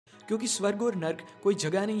क्योंकि स्वर्ग और नर्क कोई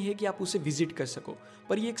जगह नहीं है कि आप उसे विजिट कर सको,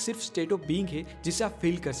 पर ये एक सिर्फ स्टेट ऑफ बीइंग है जिसे आप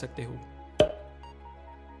फील कर सकते हो।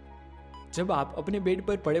 जब आप अपने बेड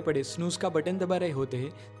पर पड़े पड़े स्नूज का बटन दबा रहे होते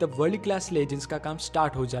हैं तब वर्ल्ड क्लास लेजेंड्स का काम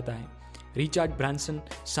स्टार्ट हो जाता है। Richard Branson,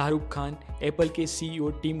 Shahrukh Khan, Apple के CEO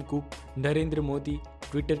Tim cook, Narendra Modi,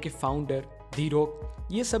 Twitter के फाउंडर, दी रॉक,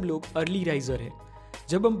 ये सब लोग अर्ली राइजर हैं।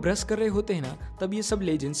 जब हम ब्रश कर रहे होते हैं ना, तब ये सब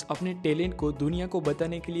लेजेंड्स अपने टैलेंट को दुनिया को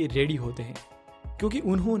बताने के लिए रेडी होते हैं, क्योंकि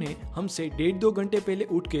उन्होंने हमसे 1.5-2 घंटे पहले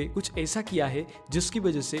उठ के कुछ ऐसा किया है जिसकी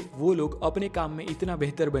वजह से वो लोग अपने काम में इतना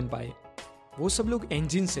बेहतर बन पाए। वो सब लोग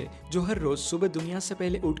इंजिन्स है जो हर रोज सुबह दुनिया से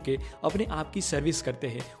पहले उठ के अपने आप की सर्विस करते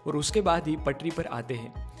हैं और उसके बाद ही पटरी पर आते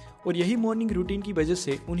हैं। और यही मॉर्निंग रूटीन की वजह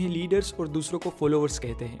से उन्हें लीडर्स और दूसरों को फॉलोअर्स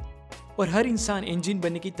कहते हैं। और हर इंसान इंजन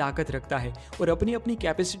बनने की ताकत रखता है और अपनी अपनी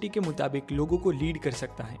कैपेसिटी के मुताबिक लोगों को लीड कर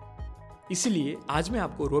सकता है। इसलिए आज मैं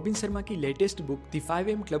आपको रॉबिन शर्मा की latest book the 5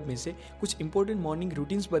 AM club में से कुछ इंपॉर्टेंट मॉर्निंग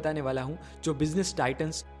रूटीन्स बताने वाला हूँ जो बिजनेस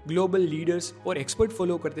टाइटन्स, ग्लोबल लीडर्स और एक्सपर्ट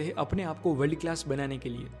फॉलो करते हैं अपने आप को वर्ल्ड क्लास बनाने के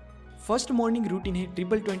लिए। फर्स्ट मॉर्निंग रूटीन है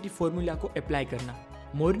 20-20 फॉर्मूला को अप्लाई करना।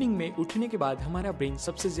 मॉर्निंग में उठने के बाद हमारा ब्रेन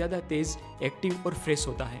सबसे ज्यादा तेज, एक्टिव और फ्रेश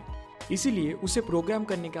होता है, इसीलिए उसे प्रोग्राम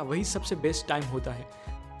करने का वही सबसे बेस्ट टाइम होता है।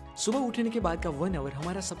 सुबह उठने के बाद का 1 आवर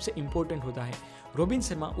हमारा सबसे इंपॉर्टेंट होता है। रॉबिन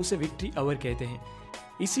शर्मा उसे विक्ट्री आवर कहते हैं।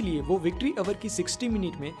 इसीलिए वो विक्ट्री आवर की 60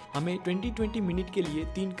 मिनट में हमें 20-20 मिनट के लिए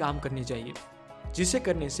 3 काम करने चाहिए, जिसे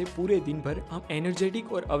करने से पूरे दिन भर हम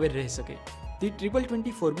एनर्जेटिक और अवेयर रह सके।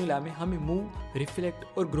 20-20 फॉर्मूला में हमें मूव,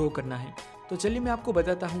 रिफ्लेक्ट और ग्रो करना है। तो चलिए मैं आपको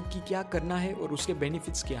बताता हूँ कि क्या करना है और उसके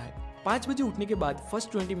बेनिफिट्स क्या है। 5 बजे उठने के बाद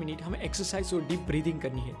फर्स्ट 20 मिनट हमें एक्सरसाइज और डीप ब्रीदिंग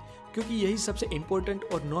करनी है, क्योंकि यही सबसे इंपॉर्टेंट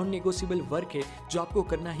और नॉन नेगोशिएबल वर्क है जो आपको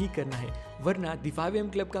करना ही करना है, वरना द 5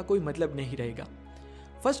 AM क्लब का कोई मतलब नहीं रहेगा।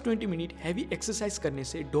 फर्स्ट 20 मिनट हैवी एक्सरसाइज करने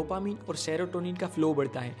से डोपामिन और सेरोटोनिन का फ्लो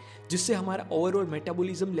बढ़ता है, जिससे हमारा ओवरऑल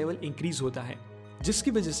मेटाबॉलिज्म लेवल इंक्रीज होता है,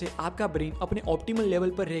 जिसकी वजह से आपका ब्रेन अपने ऑप्टिमल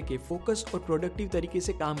लेवल पर रह के फोकस और प्रोडक्टिव तरीके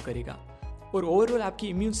से काम करेगा। और ओवरऑल आपकी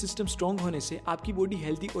इम्यून सिस्टम स्ट्रांग होने से आपकी बॉडी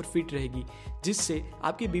हेल्दी और फिट रहेगी, जिससे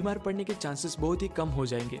आपके बीमार पड़ने के चांसेस बहुत ही कम हो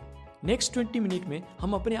जाएंगे। नेक्स्ट 20 मिनट में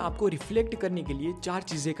हम अपने आप को रिफ्लेक्ट करने के लिए 4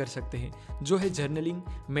 चीजें कर सकते हैं, जो है journaling,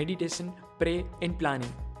 meditation, pray and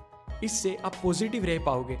planning. इससे आप पॉजिटिव रह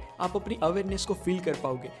पाओगे, आप अपनी अवेयरनेस को फील कर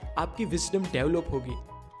पाओगे, आपकी विजडम डेवलप होगी।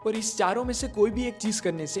 और इस चारों में से कोई भी एक चीज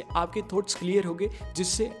करने से आपके थॉट्स क्लियर होंगे,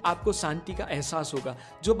 जिससे आपको शांति का एहसास होगा,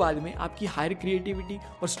 जो बाद में आपकी हायर क्रिएटिविटी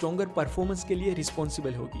और स्ट्रॉन्गर परफॉर्मेंस के लिए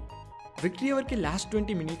रिस्पॉन्सिबल होगी। विक्ट्री आवर के लास्ट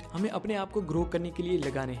 20 मिनट हमें अपने आप को ग्रो करने के लिए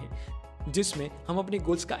लगाने हैं, जिसमें हम अपने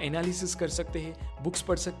गोल्स का एनालिसिस कर सकते हैं, बुक्स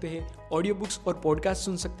पढ़ सकते हैं, ऑडियो बुक्स और पॉडकास्ट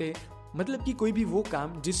सुन सकते हैं। मतलब कि कोई भी वो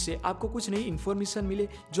काम जिससे आपको कुछ नई इन्फॉर्मेशन मिले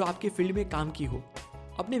जो आपके फील्ड में काम की हो।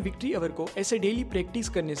 अपने विक्ट्री आवर को ऐसे डेली प्रैक्टिस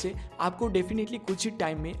करने से आपको डेफिनेटली कुछ ही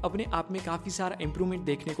टाइम में अपने आप में काफी सारा इंप्रूवमेंट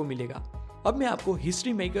देखने को मिलेगा। अब मैं आपको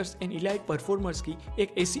history makers and elite performers की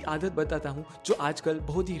एक ऐसी आदत बताता हूँ जो आजकल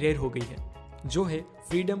बहुत ही रेयर हो गई है, जो है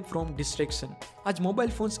फ्रीडम फ्रॉम डिस्ट्रैक्शन। आज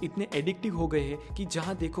मोबाइल फोन्स इतने एडिक्टिव हो गए हैं कि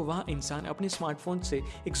जहाँ देखो वहाँ इंसान अपने स्मार्टफोन से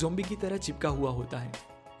एक ज़ॉम्बी की तरह चिपका हुआ होता है।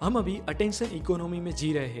 हम अभी अटेंशन इकोनॉमी में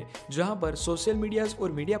जी रहे हैं, जहाँ पर सोशल मीडियाज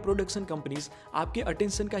और मीडिया प्रोडक्शन कंपनीज आपके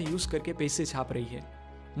अटेंशन का यूज करके पैसे छाप रही है।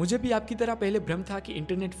 मुझे भी आपकी तरह पहले भ्रम था कि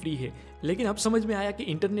इंटरनेट फ्री है, लेकिन अब समझ में आया कि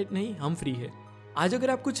इंटरनेट नहीं, हम फ्री है। आज अगर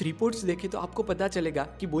आप कुछ रिपोर्ट्स देखें तो आपको पता चलेगा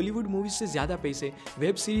कि बॉलीवुड मूवीज से ज्यादा पैसे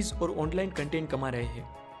वेब सीरीज और ऑनलाइन कंटेंट कमा रहे हैं,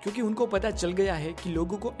 क्योंकि उनको पता चल गया है कि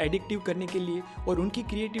लोगों को एडिक्टिव करने के लिए और उनकी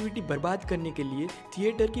क्रिएटिविटी बर्बाद करने के लिए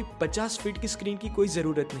थिएटर की 50 फीट की स्क्रीन की कोई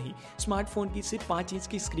ज़रूरत नहीं, स्मार्टफोन की सिर्फ 5 इंच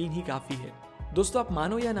की स्क्रीन ही काफ़ी है। दोस्तों, आप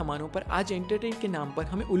मानो या ना मानो, पर आज एंटरटेन के नाम पर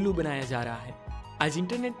हमें उल्लू बनाया जा रहा है। आज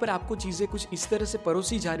इंटरनेट पर आपको चीज़ें कुछ इस तरह से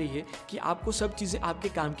परोसी जा रही है कि आपको सब चीज़ें आपके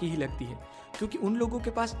काम की ही लगती है, क्योंकि उन लोगों के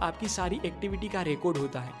पास आपकी सारी एक्टिविटी का रिकॉर्ड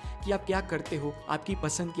होता है कि आप क्या करते हो, आपकी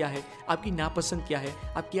पसंद क्या है, आपकी नापसंद क्या है,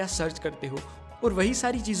 आप क्या सर्च करते हो, और वही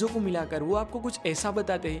सारी चीज़ों को मिलाकर वो आपको कुछ ऐसा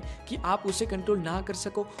बताते हैं कि आप उसे कंट्रोल ना कर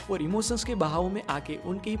सको और इमोशंस के बहाव में आके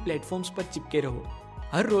उनके ही प्लेटफॉर्म्स पर चिपके रहो।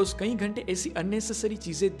 हर रोज कई घंटे ऐसी अननेसेसरी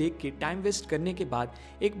चीजें देख के टाइम वेस्ट करने के बाद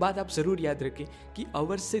एक बात आप जरूर याद रखें कि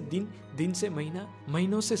आवर्स से दिन, दिन से महीना,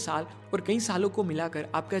 महीनों से साल और कई सालों को मिलाकर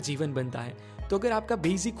आपका जीवन बनता है। तो अगर आपका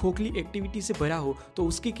बेसिक खोखली एक्टिविटी से भरा हो तो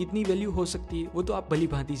उसकी कितनी वैल्यू हो सकती है वो तो आप भली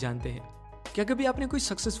भांति जानते हैं। क्या कभी आपने कोई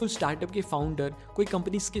सक्सेसफुल स्टार्टअप के फाउंडर, कोई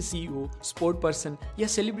कंपनीज के सीईओ, स्पोर्ट पर्सन या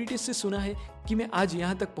सेलिब्रिटीज से सुना है कि मैं आज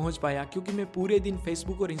यहाँ तक पहुँच पाया क्योंकि मैं पूरे दिन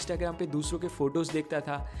फेसबुक और इंस्टाग्राम पे दूसरों के फोटोज देखता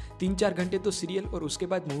था, 3-4 घंटे तो सीरियल और उसके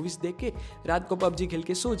बाद मूवीज देख के रात को पबजी खेल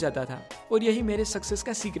के सो जाता था और यही मेरे सक्सेस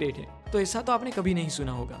का सीक्रेट है? तो ऐसा तो आपने कभी नहीं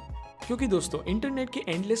सुना होगा, क्योंकि दोस्तों इंटरनेट के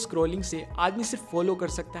एंडलेस स्क्रॉलिंग से आदमी सिर्फ फॉलो कर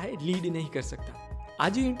सकता है, लीड नहीं कर सकता।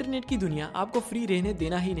 आज ये इंटरनेट की दुनिया आपको फ्री रहने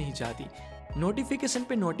देना ही नहीं चाहती, नोटिफिकेशन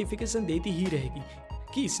पे नोटिफिकेशन देती ही रहेगी।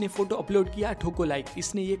 कि इसने फोटो अपलोड किया, ठोको लाइक,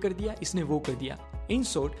 इसने ये कर दिया, इसने वो कर दिया। इन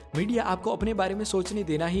शॉर्ट, मीडिया आपको अपने बारे में सोचने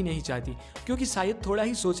देना ही नहीं चाहती, क्योंकि शायद थोड़ा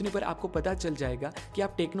ही सोचने पर आपको पता चल जाएगा कि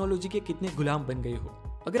आप टेक्नोलॉजी के कितने गुलाम बन गए हो।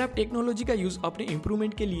 अगर आप टेक्नोलॉजी का यूज अपने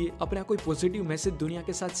इंप्रूवमेंट के लिए, अपना कोई पॉजिटिव मैसेज दुनिया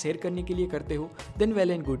के साथ शेयर करने के लिए करते हो, देन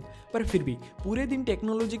वेल एंड गुड। पर फिर भी पूरे दिन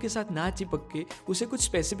टेक्नोलॉजी के साथ ना चिपक के उसे कुछ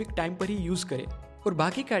स्पेसिफिक टाइम पर ही यूज करें और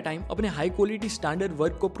बाकी का टाइम अपने हाई क्वालिटी स्टैंडर्ड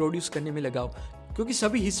वर्क को प्रोड्यूस करने में लगाओ, क्योंकि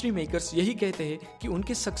सभी हिस्ट्री मेकर्स यही कहते हैं कि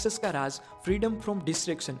उनके सक्सेस का राज फ्रीडम फ्रॉम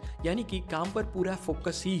डिस्ट्रैक्शन यानी कि काम पर पूरा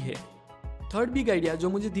फोकस ही है। थर्ड बिग आइडिया जो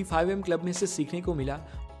मुझे दी 5am क्लब में से सीखने को मिला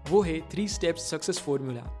वो है 3 स्टेप्स सक्सेस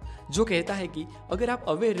फॉर्मूला, जो कहता है कि अगर आप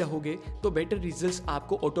अवेयर रहोगे तो बेटर रिजल्ट्स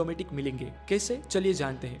आपको ऑटोमेटिक मिलेंगे। कैसे, चलिए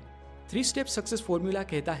जानते हैं। 3 स्टेप सक्सेस फॉर्मूला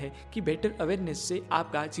कहता है कि बेटर अवेयरनेस से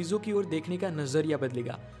आपका चीज़ों की ओर देखने का नजरिया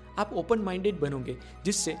बदलेगा। आप ओपन माइंडेड बनोगे,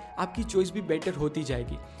 जिससे आपकी चॉइस भी बेटर होती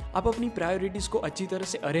जाएगी। आप अपनी प्रायोरिटीज को अच्छी तरह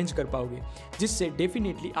से अरेंज कर पाओगे, जिससे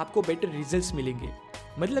डेफिनेटली आपको बेटर रिजल्ट्स मिलेंगे।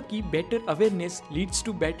 मतलब कि better awareness leads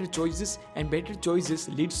to better choices and better choices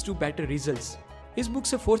leads to better results. इस बुक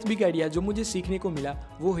से फोर्थ बिग आइडिया जो मुझे सीखने को मिला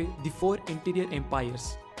वो है द 4 इंटीरियर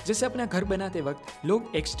एम्पायर्स। जैसे अपना घर बनाते वक्त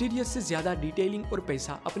लोग एक्सटीरियर से ज्यादा डिटेलिंग और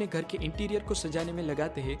पैसा अपने घर के इंटीरियर को सजाने में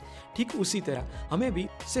लगाते हैं, ठीक उसी तरह हमें भी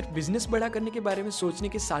सिर्फ बिजनेस बड़ा करने के बारे में सोचने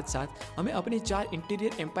के साथ साथ हमें अपने 4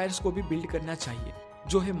 इंटीरियर एम्पायर्स को भी बिल्ड करना चाहिए,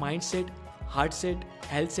 जो है mind set, heart set,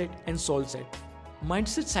 health set and soul set. Mind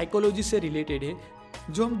set psychology से रिलेटेड है,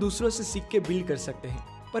 जो हम दूसरों से सीख के बिल्ड कर सकते हैं।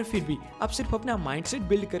 पर फिर भी आप सिर्फ अपना माइंडसेट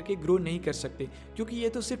बिल्ड करके ग्रो नहीं कर सकते, क्योंकि ये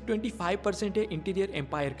तो सिर्फ 25% है इंटीरियर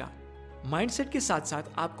एम्पायर का। माइंडसेट के साथ साथ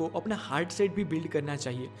आपको अपना हार्ट सेट भी बिल्ड करना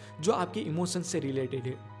चाहिए, जो आपके इमोशन से रिलेटेड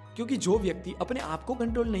है, क्योंकि जो व्यक्ति अपने आप को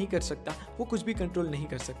कंट्रोल नहीं कर सकता वो कुछ भी कंट्रोल नहीं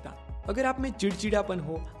कर सकता। अगर आप में चिड़चिड़ापन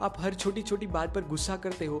हो, आप हर छोटी छोटी बात पर गुस्सा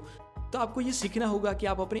करते हो, तो आपको ये सीखना होगा कि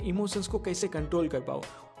आप अपने इमोशंस को कैसे कंट्रोल कर पाओ,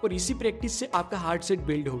 और इसी प्रैक्टिस से आपका हार्ट सेट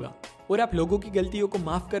बिल्ड होगा और आप लोगों की गलतियों को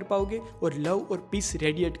माफ कर पाओगे और लव और पीस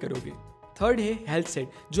रेडिएट करोगे। थर्ड है हेल्थ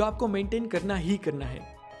सेट, जो आपको मेंटेन करना ही करना है।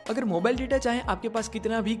 अगर मोबाइल डेटा चाहे आपके पास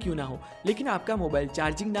कितना भी क्यों ना हो, लेकिन आपका मोबाइल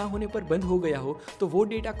चार्जिंग ना होने पर बंद हो गया हो, तो वो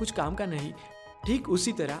डेटा कुछ काम का नहीं। ठीक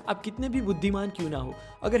उसी तरह आप कितने भी बुद्धिमान क्यों ना हो,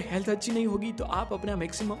 अगर हेल्थ अच्छी नहीं होगी तो आप अपना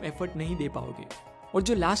मैक्सिमम एफर्ट नहीं दे पाओगे। और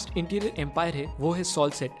जो लास्ट इंटीरियर एम्पायर है वो है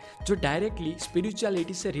सोल सेट, जो डायरेक्टली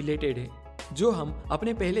स्पिरिचुअलिटी से रिलेटेड है, जो हम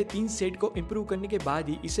अपने पहले 3 सेट को इम्प्रूव करने के बाद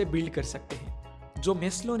ही इसे बिल्ड कर सकते हैं, जो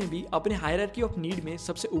मेस्लो ने भी अपने हायरार्की ऑफ नीड में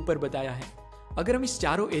सबसे ऊपर बताया है। अगर हम इस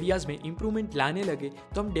चारों एरियाज में इम्प्रूवमेंट लाने लगे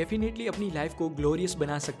तो हम डेफिनेटली अपनी लाइफ को ग्लोरियस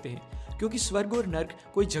बना सकते हैं, क्योंकि स्वर्ग और नर्क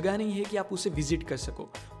कोई जगह नहीं है कि आप उसे विजिट कर सको,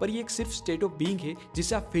 पर ये एक सिर्फ स्टेट ऑफ बीइंग है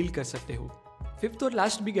जिसे आप फील कर सकते हो। फिफ्थ और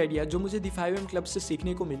लास्ट बिग आइडिया जो मुझे द 5am क्लब से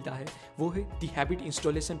सीखने को मिलता है वो है द हैबिट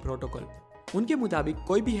इंस्टॉलेशन प्रोटोकॉल। उनके मुताबिक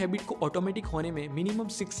कोई भी हैबिट को ऑटोमेटिक होने में मिनिमम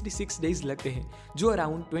 66 डेज लगते हैं, जो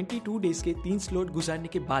अराउंड 22 डेज के 3 स्लॉट गुजारने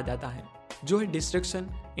के बाद आता है, जो है डिस्ट्रक्शन,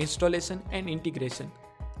 इंस्टॉलेशन एंड इंटीग्रेशन,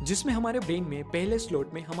 जिसमें हमारे ब्रेन में पहले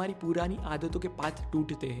स्लॉट में हमारी पुरानी आदतों के पाथ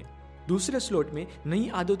टूटते हैं, दूसरे स्लॉट में नई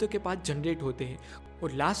आदतों के पाथ जनरेट होते हैं,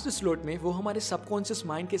 और लास्ट स्लॉट में वो हमारे सबकॉन्शियस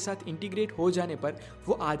माइंड के साथ इंटीग्रेट हो जाने पर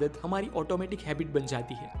वो आदत हमारी ऑटोमेटिक हैबिट बन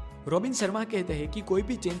जाती है। रॉबिन शर्मा कहते हैं कि कोई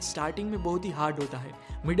भी चेंज स्टार्टिंग में बहुत ही हार्ड होता है,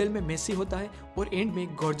 मिडल में मेसी होता है और एंड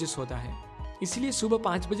में गॉर्जियस होता है। इसलिए सुबह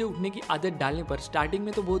 5 बजे उठने की आदत डालने पर स्टार्टिंग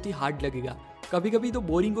में तो बहुत ही हार्ड लगेगा, कभी कभी तो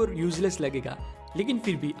बोरिंग और यूजलेस लगेगा, लेकिन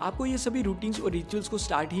फिर भी आपको ये सभी रूटीन्स और रिचुअल्स को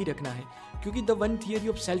स्टार्ट ही रखना है, क्योंकि the one theory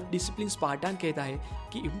of self discipline Spartan कहता है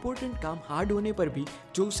कि इंपॉर्टेंट काम हार्ड होने पर भी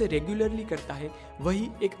जो उसे रेगुलरली करता है वही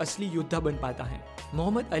एक असली योद्धा बन पाता है।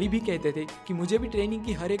 मोहम्मद अली भी कहते थे कि मुझे भी ट्रेनिंग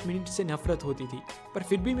की हर एक मिनट से नफरत होती थी, पर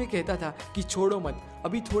फिर भी मैं कहता था कि छोड़ो मत,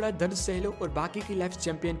 अभी थोड़ा दर्द सह लो और बाकी की लाइफ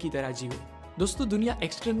चैंपियन की तरह जियो। दोस्तों, दुनिया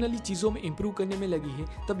एक्सटर्नली चीज़ों में इंप्रूव करने में लगी है,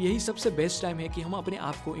 तब यही सबसे बेस्ट टाइम है कि हम अपने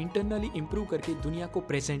आप को इंटरनली इंप्रूव करके दुनिया को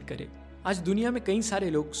प्रेजेंट करें। आज दुनिया में कई सारे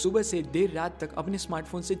लोग सुबह से देर रात तक अपने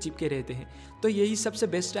स्मार्टफोन से चिपके रहते हैं, तो यही सबसे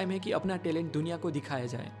बेस्ट टाइम है कि अपना टैलेंट दुनिया को दिखाया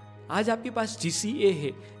जाए। आज आपके पास GCA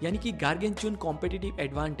है, यानी कि गार्गेंचुन कॉम्पिटिटिव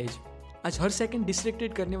एडवांटेज। आज हर सेकंड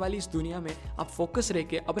डिस्ट्रैक्टेड करने वाली इस दुनिया में आप फोकस रह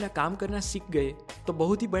के अपना काम करना सीख गए तो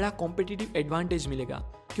बहुत ही बड़ा कॉम्पिटिटिव एडवांटेज मिलेगा,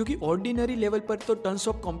 क्योंकि ऑर्डिनरी लेवल पर तो टन्स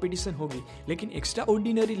ऑफ कॉम्पिटिशन होगी, लेकिन एक्स्ट्रा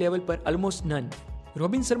ऑर्डिनरी लेवल पर ऑलमोस्ट नन।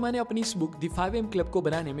 रॉबिन शर्मा ने अपनी इस बुक द 5am क्लब को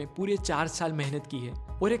बनाने में पूरे 4 साल मेहनत की है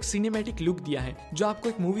और एक सिनेमैटिक लुक दिया है जो आपको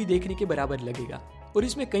एक मूवी देखने के बराबर लगेगा, और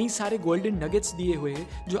इसमें कई सारे गोल्डन नगेट्स दिए हुए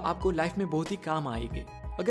हैं जो आपको लाइफ में बहुत ही काम आएंगे।